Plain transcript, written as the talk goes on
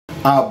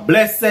A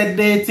blessed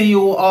day to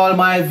you, all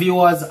my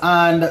viewers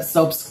and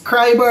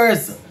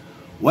subscribers.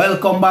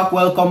 Welcome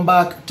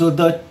back to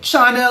the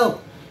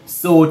channel.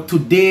 So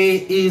today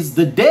is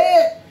the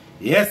day.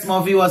 Yes,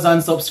 my viewers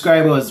and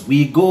subscribers,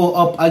 we go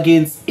up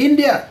against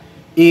India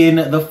in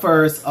the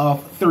first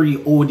of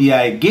 3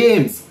 ODI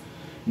games.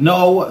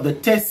 Now, the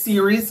test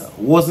series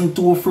wasn't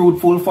too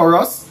fruitful for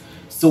us,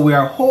 so we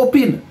are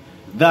hoping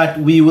that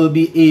we will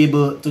be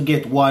able to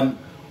get one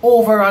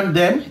over on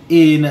them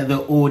in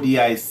the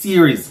ODI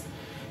series.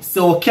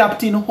 So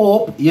Captain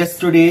Hope,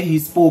 yesterday he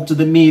spoke to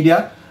the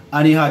media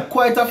and he had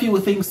quite a few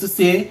things to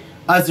say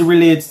as it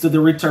relates to the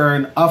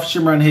return of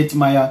Shimron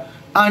Hetmyer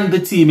and the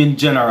team in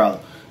general.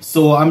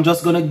 So I'm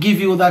just going to give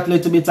you that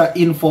little bit of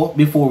info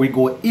before we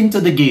go into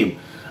the game.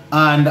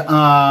 And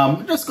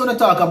I'm just going to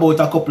talk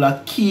about a couple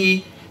of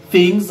key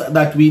things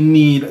that we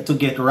need to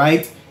get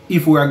right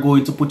if we are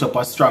going to put up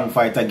a strong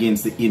fight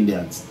against the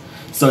Indians.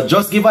 So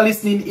just give a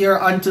listening ear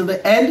until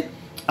the end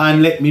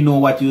and let me know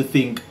what you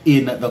think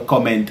in the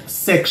comment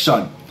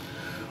section.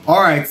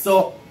 Alright,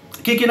 so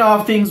kicking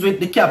off things with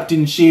the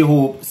Captain Shea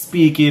Hope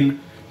speaking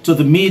to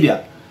the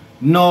media.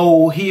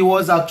 Now, he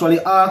was actually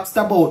asked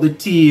about the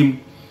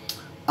team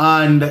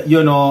and,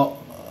 you know,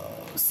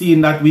 seeing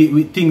that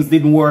things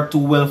didn't work too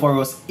well for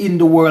us in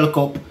the World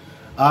Cup.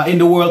 In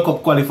the World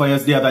Cup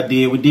qualifiers the other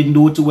day, we didn't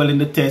do too well in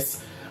the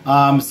test.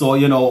 So,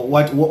 you know,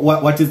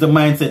 what is the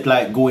mindset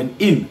like going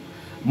in?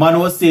 Man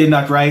was saying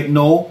that right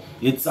now,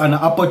 it's an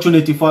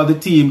opportunity for the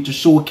team to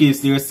showcase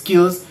their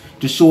skills,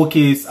 to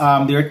showcase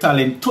their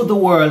talent to the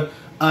world,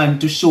 and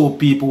to show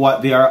people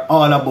what they are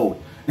all about.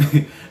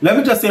 Let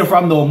me just say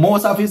from now,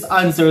 most of his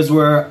answers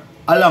were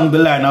along the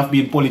line of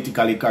being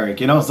politically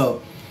correct, you know.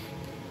 So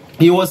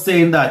he was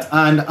saying that,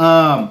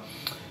 and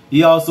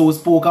he also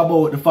spoke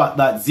about the fact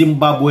that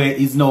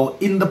Zimbabwe is now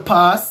in the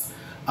past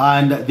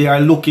and they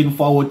are looking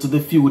forward to the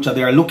future.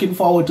 They are looking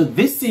forward to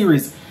this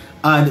series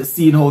and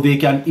seeing how they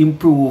can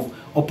improve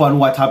upon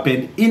what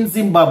happened in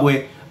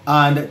Zimbabwe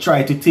and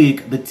try to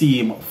take the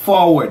team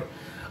forward.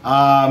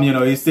 You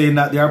know, he's saying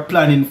that they are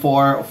planning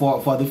for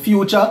the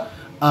future,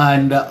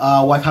 and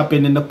what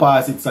happened in the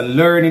past, it's a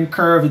learning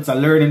curve, it's a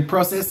learning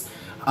process,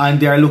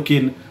 and they are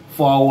looking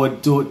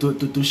forward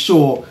to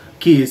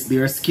showcase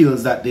their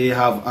skills that they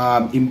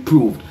have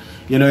improved.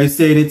 You know, he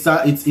said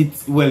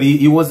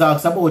he was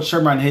asked about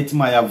Shimron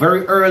Hetmyer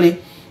very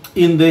early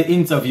in the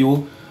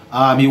interview.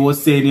 He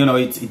was saying, you know,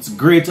 it's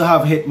great to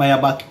have Hetmyer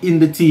back in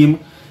the team,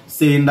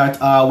 saying that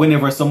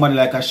whenever somebody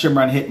like a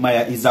Shimron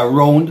Hetmyer is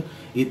around,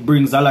 it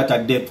brings a lot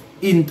of depth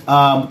in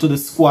to the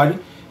squad.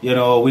 You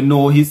know, we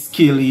know his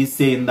skill. He's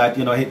saying that,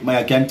 you know,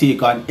 Hetmyer can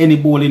take on any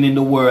bowling in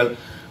the world,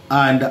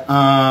 and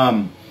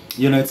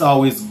you know, it's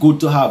always good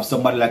to have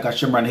somebody like a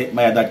Shimron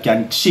Hetmyer that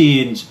can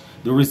change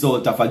the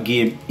result of a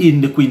game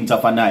in the Quint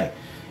of an eye.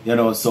 You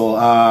know, so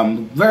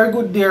very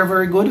good there,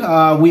 very good.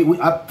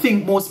 I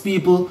think most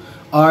people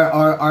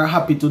are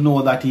happy to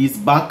know that he's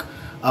back.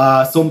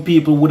 Some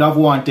people would have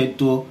wanted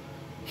to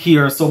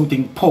hear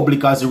something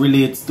public as it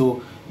relates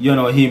to, you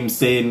know, him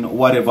saying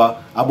whatever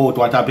about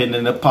what happened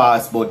in the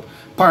past, but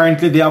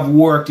apparently they have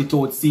worked it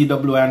out.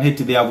 CW and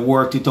Hetty, they have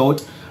worked it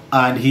out,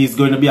 and he's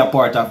going to be a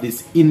part of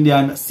this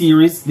Indian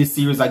series, this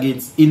series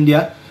against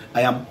India.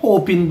 I am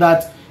hoping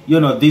that, you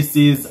know, this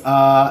is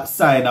a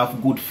sign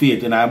of good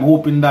faith, and I'm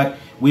hoping that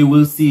we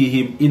will see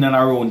him in and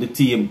around the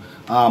team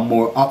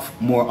more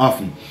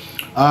often.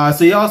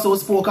 So he also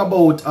spoke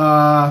about,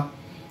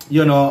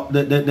 you know,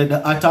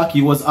 the attack.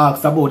 He was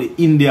asked about the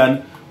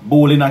Indian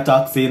bowling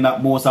attack, saying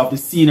that most of the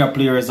senior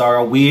players are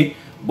away,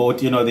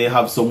 but, you know, they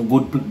have some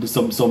good,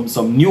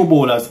 some new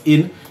bowlers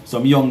in,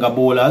 some younger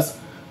bowlers.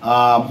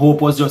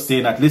 Hope was just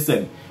saying that,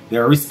 listen, they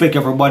respect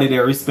everybody, they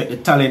respect the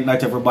talent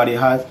that everybody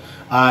has,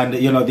 and,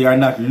 you know, they are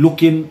not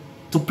looking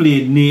to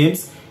play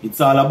names.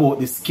 It's all about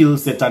the skill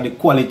set and the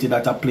quality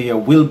that a player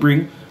will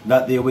bring,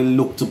 that they will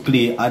look to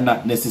play, and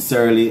not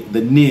necessarily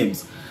the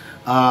names.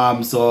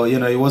 So, you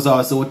know, he was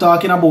also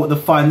talking about the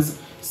fans,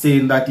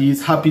 saying that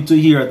he's happy to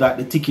hear that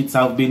the tickets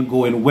have been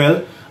going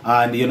well,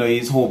 and, you know,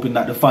 he's hoping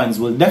that the fans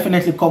will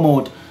definitely come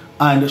out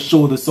and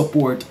show the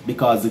support,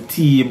 because the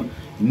team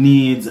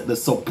needs the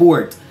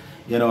support.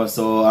 You know,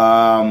 so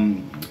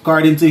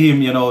according to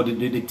him, you know,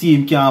 the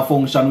team can't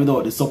function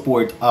without the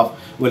support of,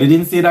 well, he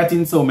didn't say that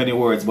in so many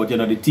words, but, you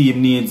know, the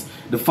team needs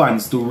the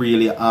fans to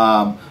really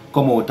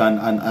come out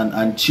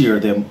and cheer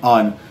them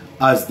on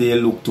as they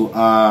look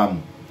to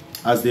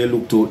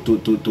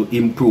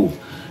improve.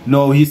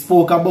 Now, he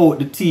spoke about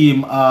the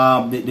team,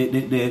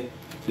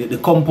 the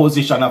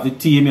composition of the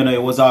team. You know, he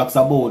was asked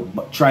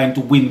about trying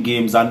to win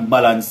games and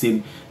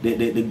balancing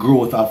the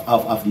growth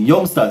of the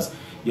youngsters.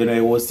 You know,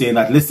 he was saying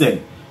that,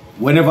 listen,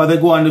 whenever they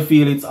go on the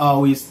field, it's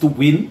always to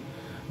win,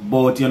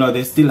 but, you know,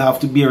 they still have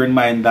to bear in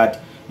mind that,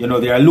 you know,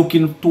 they are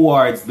looking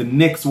towards the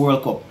next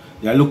World Cup.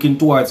 They are looking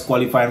towards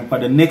qualifying for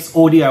the next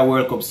ODI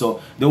World Cup.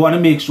 So they want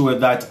to make sure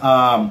that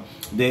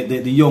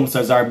the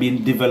youngsters are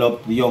being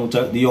developed, the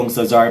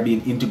youngsters are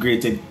being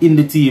integrated in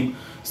the team.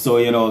 So,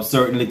 you know,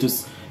 certainly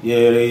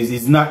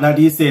it's not that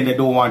he's saying they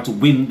don't want to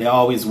win. They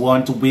always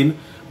want to win,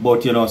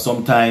 but you know,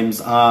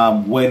 sometimes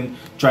when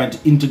trying to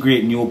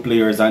integrate new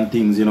players and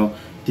things, you know,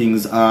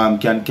 things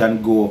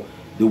can go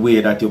the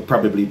way that you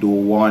probably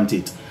don't want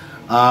it.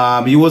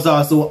 He was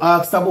also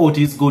asked about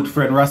his good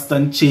friend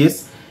Raston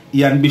Chase.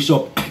 Ian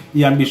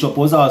Bishop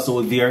was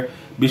also there.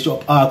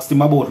 Bishop asked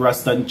him about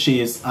Raston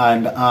Chase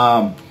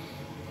and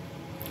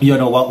you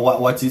know,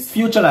 what's his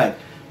future like.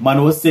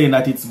 Man was saying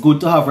that it's good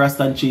to have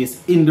Raston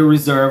Chase in the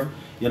reserve,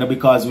 you know,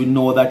 because we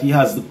know that he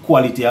has the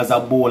quality as a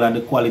bowler and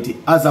the quality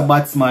as a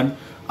batsman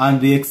and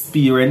the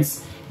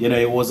experience. You know,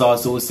 he was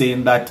also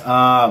saying that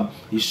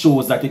he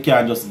shows that he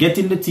can just get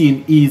in the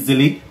team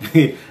easily.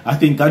 I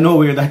think I know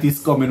where that is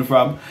coming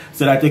from.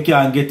 So that he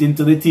can get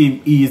into the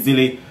team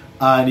easily.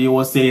 And he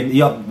was saying,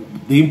 yeah,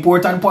 the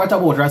important part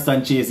about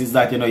Raston Chase is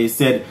that, you know, he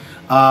said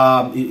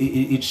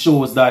it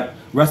shows that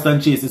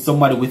Raston Chase is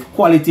somebody with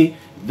quality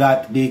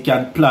that they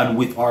can plan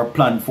with or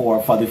plan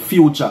for the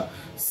future.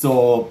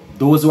 So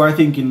those who are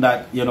thinking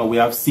that, you know, we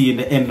have seen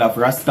the end of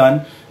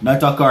Raston,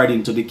 not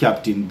according to the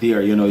captain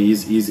there, you know,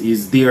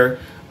 he's there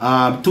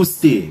to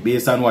stay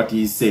based on what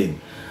he's saying.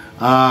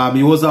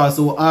 He was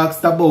also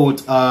asked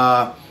about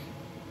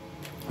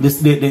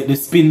the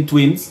spin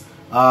twins,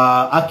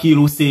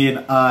 Akil Hussain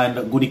and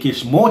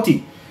Gudikesh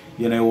Moti.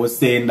 You know, he was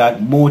saying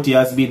that Moti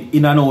has been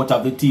in and out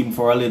of the team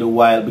for a little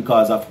while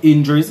because of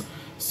injuries.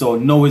 So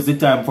now is the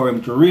time for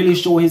him to really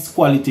show his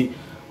quality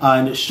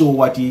and show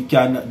what he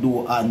can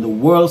do on the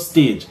world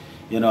stage.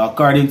 You know,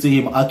 according to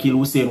him, Akil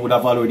Hussain would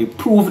have already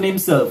proven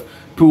himself,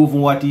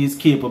 proven what he is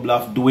capable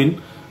of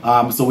doing.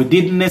 So we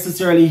didn't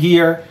necessarily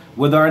hear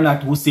whether or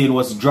not Hussain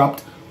was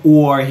dropped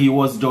or he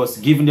was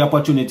just given the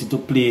opportunity to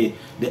play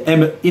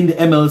in the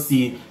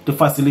MLC to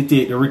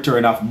facilitate the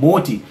return of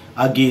Moti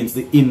against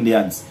the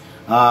Indians.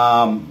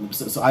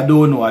 So I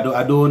don't know.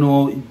 I don't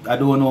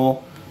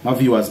know my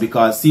viewers,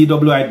 because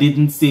CWI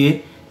didn't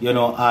say, you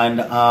know, and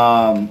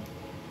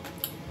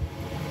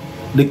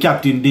the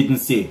captain didn't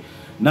say.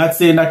 Not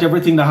saying that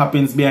everything that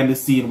happens behind the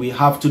scene we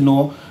have to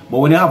know, but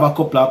when you have a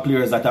couple of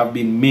players that have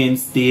been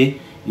mainstay,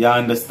 you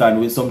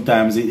understand,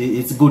 sometimes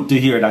it's good to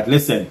hear that,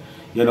 listen,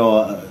 you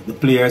know, the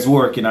players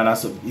working and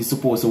he's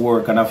supposed to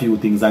work on a few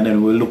things, and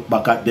then we'll look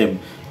back at them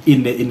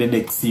in the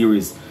next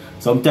series.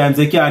 Sometimes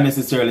they can't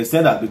necessarily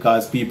say that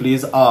because people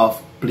is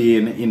off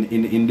playing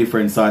in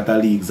different sort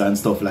of leagues and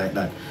stuff like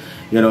that.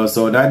 You know,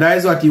 so that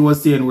is what he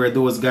was saying where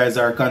those guys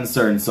are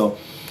concerned. So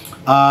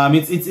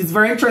it's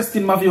very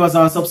interesting, my viewers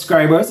and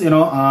subscribers. You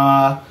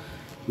know,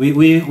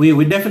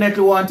 we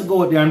definitely want to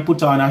go out there and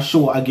put on a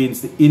show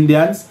against the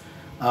Indians.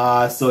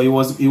 So it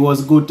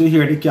was good to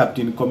hear the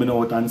captain coming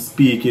out and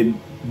speaking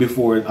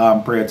before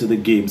prior to the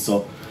game.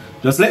 So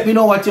just let me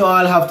know what you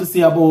all have to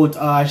say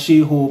about Shea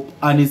Hope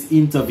and his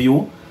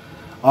interview.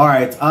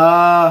 Alright,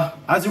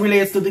 as it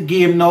relates to the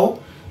game now,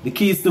 the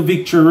keys to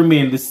victory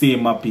remain the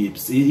same, my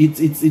peeps.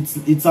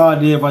 It's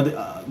hardly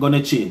ever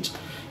gonna change.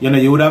 You know,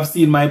 you would have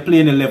seen my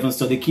playing 11,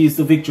 so the keys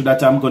to victory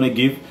that I'm gonna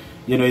give,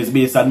 you know, is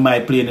based on my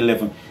playing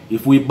 11.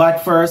 If we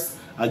bat first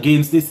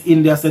against this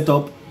India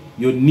setup,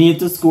 you need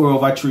to score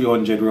over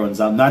 300 runs.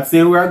 I'm not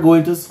saying we are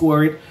going to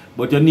score it,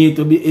 but you need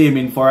to be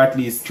aiming for at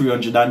least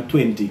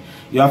 320.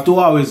 You have to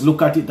always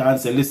look at it and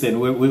say, listen,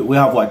 we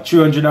have what,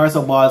 300 or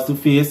so balls to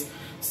face,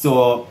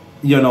 so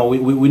you know,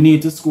 we need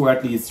to score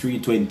at least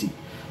 320.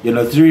 You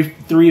know,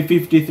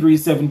 350,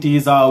 370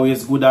 is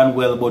always good and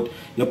well, but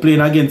you're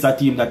playing against a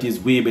team that is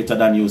way better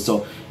than you.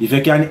 So if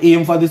you can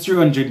aim for the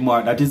 300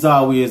 mark, that is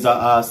always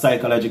a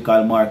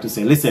psychological mark to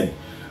say, listen,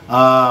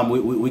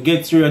 we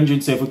get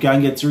 300, so if we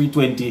can get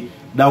 320,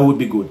 that would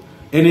be good.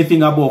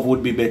 Anything above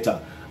would be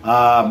better.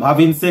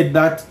 Having said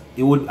that,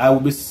 I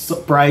would be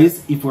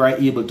surprised if we are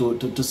able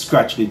to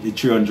scratch the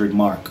 300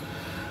 mark.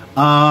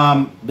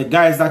 The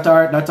guys that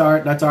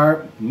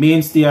are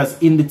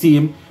mainstays in the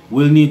team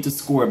will need to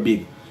score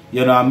big.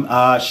 You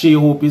know, Shea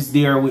Hope is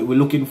there. We're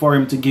looking for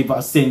him to give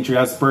a century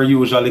as per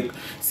usual. It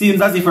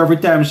seems as if every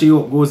time Shea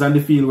Hope goes on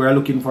the field, we're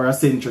looking for a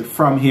century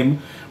from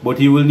him, but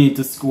he will need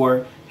to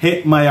score.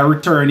 Hetmyer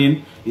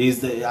returning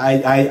is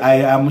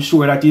I am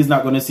sure that he's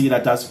not going to see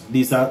that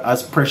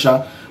as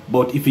pressure.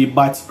 But if he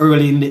bats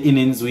early in the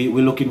innings,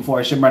 we're looking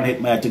for Shimron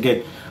Hetmyer to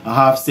get a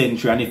half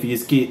century, and if he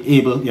is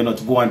able, you know,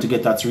 to go on to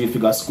get that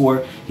 3-figure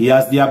score, he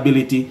has the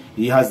ability,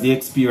 he has the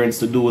experience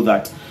to do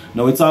that.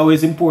 Now, it's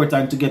always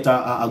important to get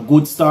a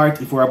good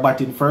start if we're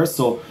batting first.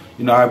 So,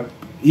 you know,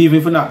 even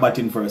if we're not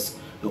batting first,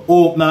 the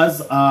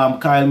openers,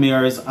 Kyle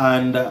Mayers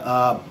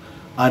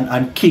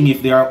and King,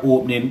 if they are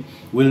opening,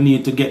 will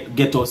need to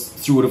get us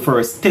through the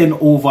first 10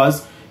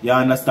 overs. You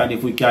understand?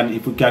 If we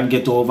can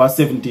get over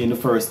 70 in the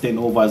first 10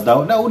 overs, that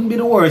wouldn't be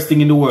the worst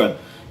thing in the world.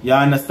 You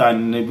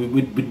understand?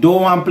 We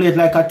don't want to play it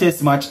like a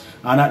test match,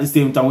 and at the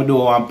same time we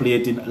don't want to play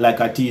it like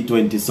a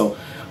T20. So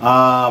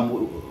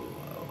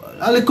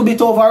a little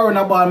bit over run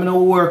a ball,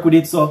 we work with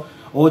it. So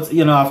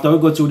you know, after we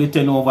go through the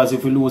 10 overs,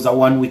 if we lose a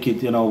 1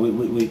 wicket, you know,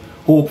 we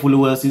hopefully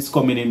Wells is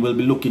coming in, we'll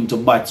be looking to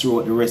bat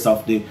throughout the rest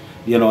of the,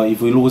 you know,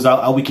 if we lose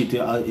a wicket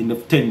in the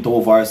 10th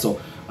over,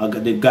 so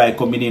the guy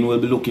coming in will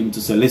be looking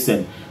to say,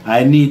 listen,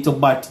 I need to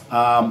bat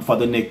for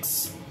the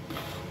next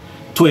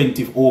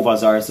 20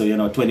 overs or so, you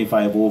know,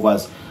 25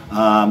 overs.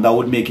 That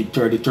would make it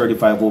 30,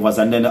 35 overs,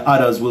 and then the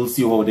others will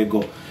see how they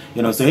go.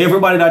 You know, so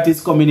everybody that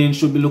is coming in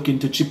should be looking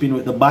to chip in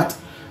with the bat.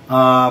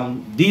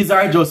 These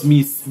are just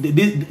me.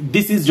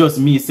 This is just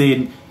me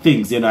saying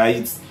things. You know,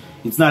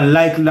 it's not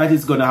likely that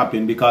it's gonna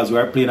happen because we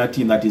are playing a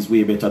team that is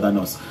way better than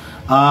us.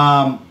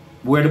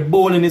 Where the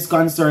bowling is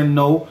concerned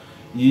now,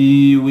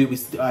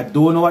 I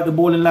don't know what the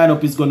bowling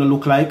lineup is gonna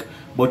look like.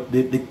 But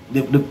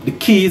the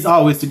key is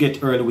always to get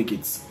early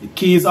wickets. The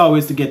key is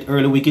always to get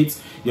early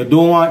wickets. You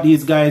don't want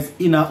these guys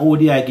in an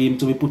ODI game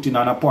to be putting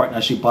on a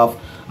partnership of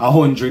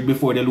 100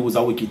 before they lose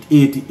a wicket,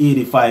 80,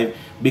 85,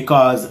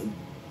 because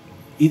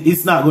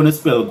it's not going to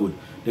spell good.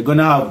 They're going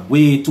to have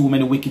way too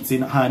many wickets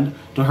in hand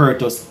to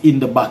hurt us in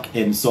the back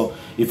end. So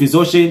if it's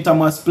O'Shane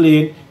Thomas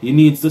playing, he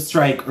needs to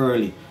strike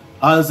early.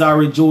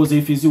 Alzarri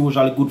Joseph is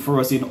usually good for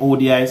us in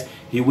ODIs.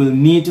 He will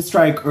need to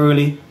strike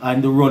early,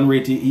 and the run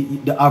rate,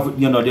 the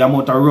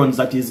amount of runs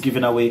that he's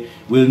giving away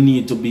will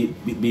need to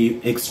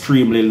be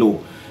extremely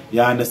low.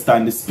 You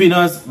understand? The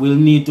spinners will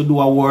need to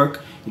do a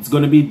work. It's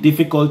going to be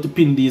difficult to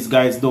pin these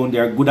guys down.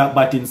 They're good at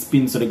batting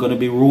spin, so they're going to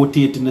be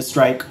rotating the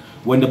strike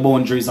when the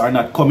boundaries are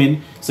not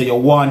coming. So you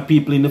want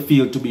people in the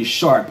field to be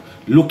sharp,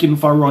 looking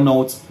for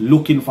runouts,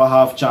 looking for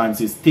half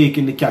chances,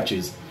 taking the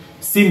catches.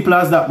 Simple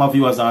as that, my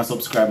viewers and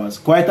subscribers.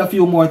 Quite a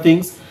few more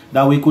things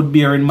that we could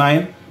bear in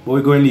mind, but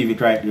we're going to leave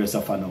it right there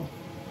so for now.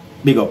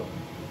 Big up.